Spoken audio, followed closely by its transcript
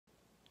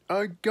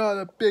I got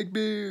a big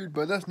beard,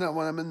 but that's not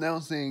what I'm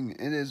announcing.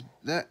 It is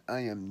that I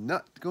am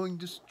not going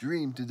to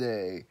stream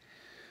today.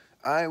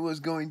 I was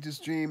going to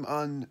stream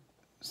on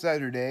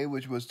Saturday,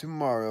 which was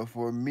tomorrow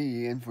for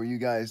me and for you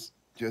guys,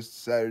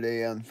 just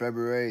Saturday on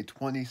February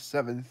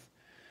 27th.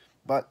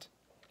 But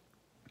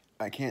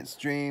I can't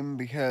stream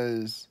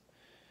because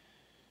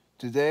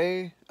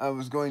today I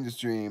was going to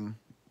stream,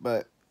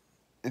 but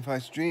if I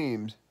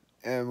streamed,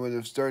 it would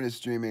have started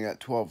streaming at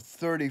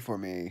 12:30 for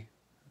me,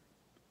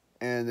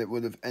 and it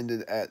would have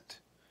ended at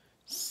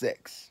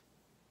 6,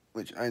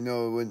 which I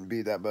know it wouldn't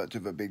be that much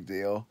of a big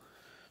deal,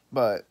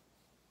 but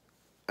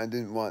I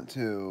didn't want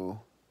to.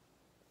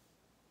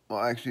 Well,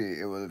 actually,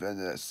 it would have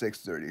ended at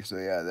 6:30, so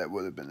yeah, that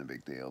would have been a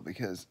big deal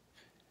because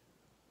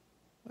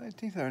my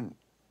teeth aren't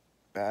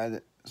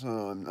bad, so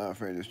I'm not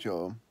afraid to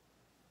show them.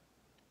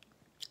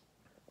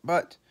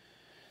 But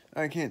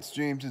I can't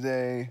stream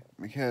today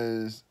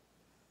because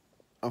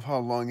of how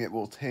long it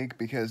will take,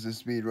 because the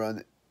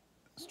speedrun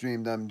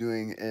stream that I'm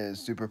doing is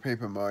Super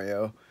Paper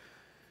Mario,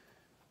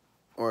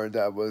 or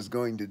that I was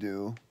going to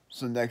do.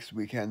 So next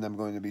weekend I'm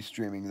going to be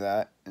streaming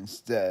that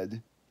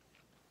instead.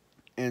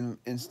 And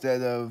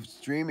instead of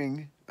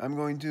streaming, I'm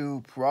going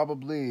to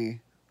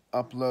probably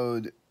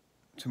upload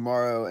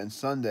tomorrow and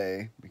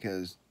Sunday,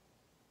 because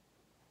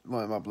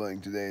what I'm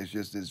uploading today is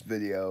just this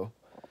video,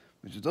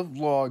 which is a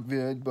vlog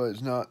vid, but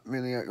it's not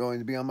really going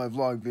to be on my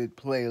vlog vid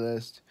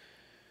playlist.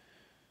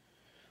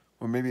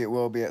 Or maybe it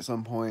will be at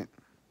some point.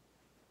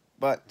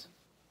 But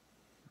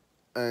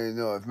I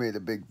know I've made a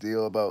big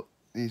deal about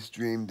these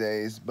stream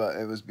days, but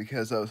it was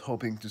because I was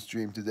hoping to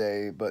stream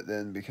today, but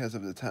then because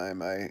of the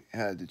time I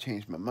had to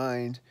change my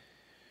mind,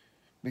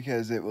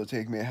 because it will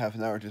take me a half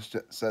an hour to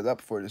set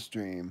up for the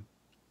stream,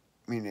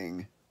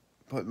 meaning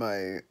put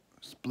my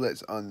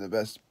splits on the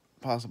best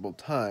possible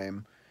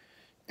time,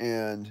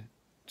 and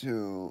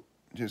to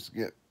just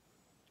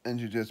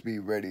be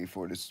ready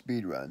for the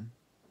speed run.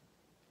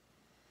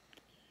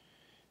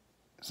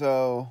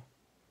 So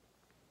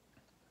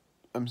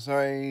I'm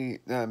sorry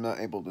that I'm not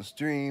able to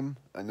stream.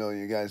 I know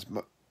you guys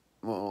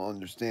won't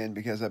understand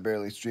because I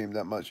barely stream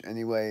that much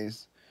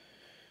anyways.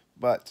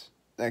 But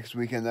next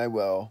weekend I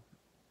will.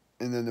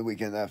 And then the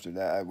weekend after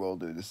that I will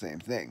do the same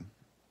thing.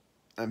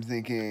 I'm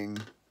thinking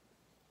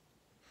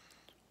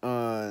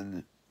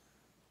the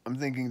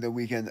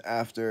weekend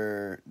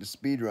after the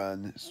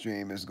speedrun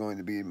stream is going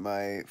to be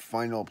my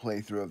final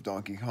playthrough of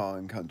Donkey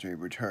Kong Country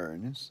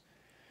Returns.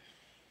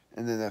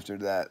 And then after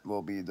that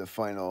will be the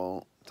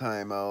final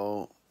time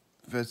I'll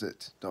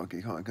visit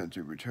Donkey Kong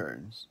Country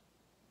Returns.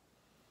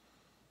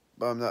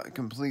 But I'm not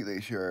completely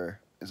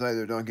sure. It's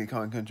either Donkey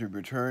Kong Country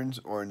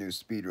Returns or a new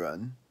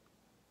speedrun.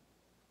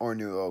 Or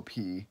new OP.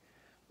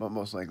 But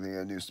most likely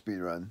a new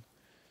speedrun.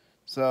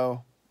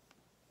 So,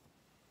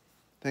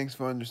 thanks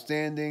for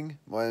understanding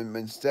what I'm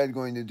instead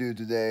going to do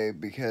today,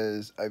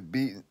 because I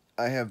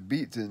have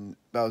beaten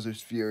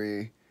Bowser's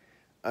Fury.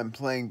 I'm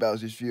playing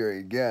Bowser's Fury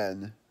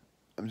again.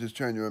 I'm just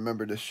trying to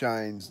remember the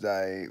shines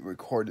that I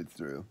recorded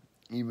through.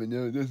 Even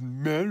though it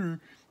doesn't matter,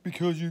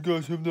 because you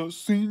guys have not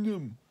seen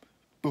them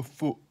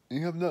before.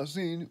 You have not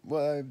seen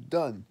what I've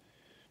done.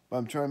 But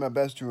I'm trying my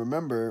best to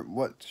remember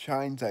what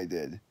shines I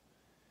did.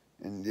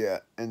 And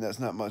yeah, and that's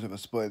not much of a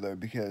spoiler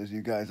because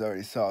you guys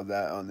already saw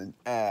that on an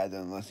ad,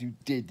 unless you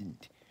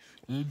didn't.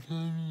 That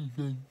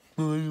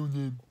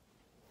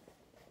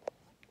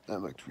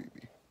looked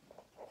creepy.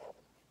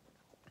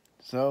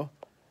 So,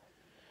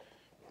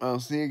 I'll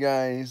see you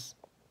guys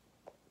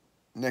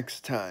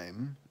next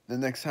time. The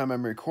next time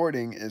I'm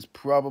recording is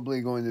probably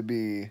going to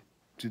be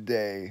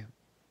today,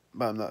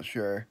 but I'm not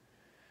sure.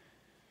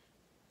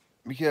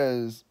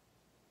 Because,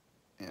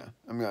 yeah,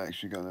 I'm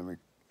actually going to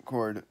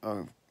record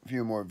a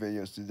few more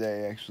videos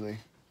today, actually.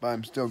 But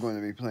I'm still going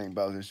to be playing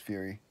Bowser's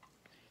Fury.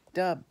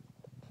 The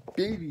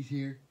baby's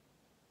here.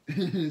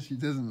 She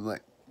doesn't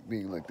like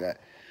being like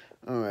that.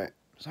 Alright,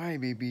 sorry,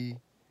 baby.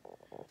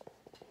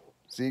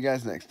 See you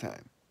guys next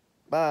time.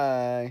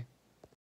 Bye.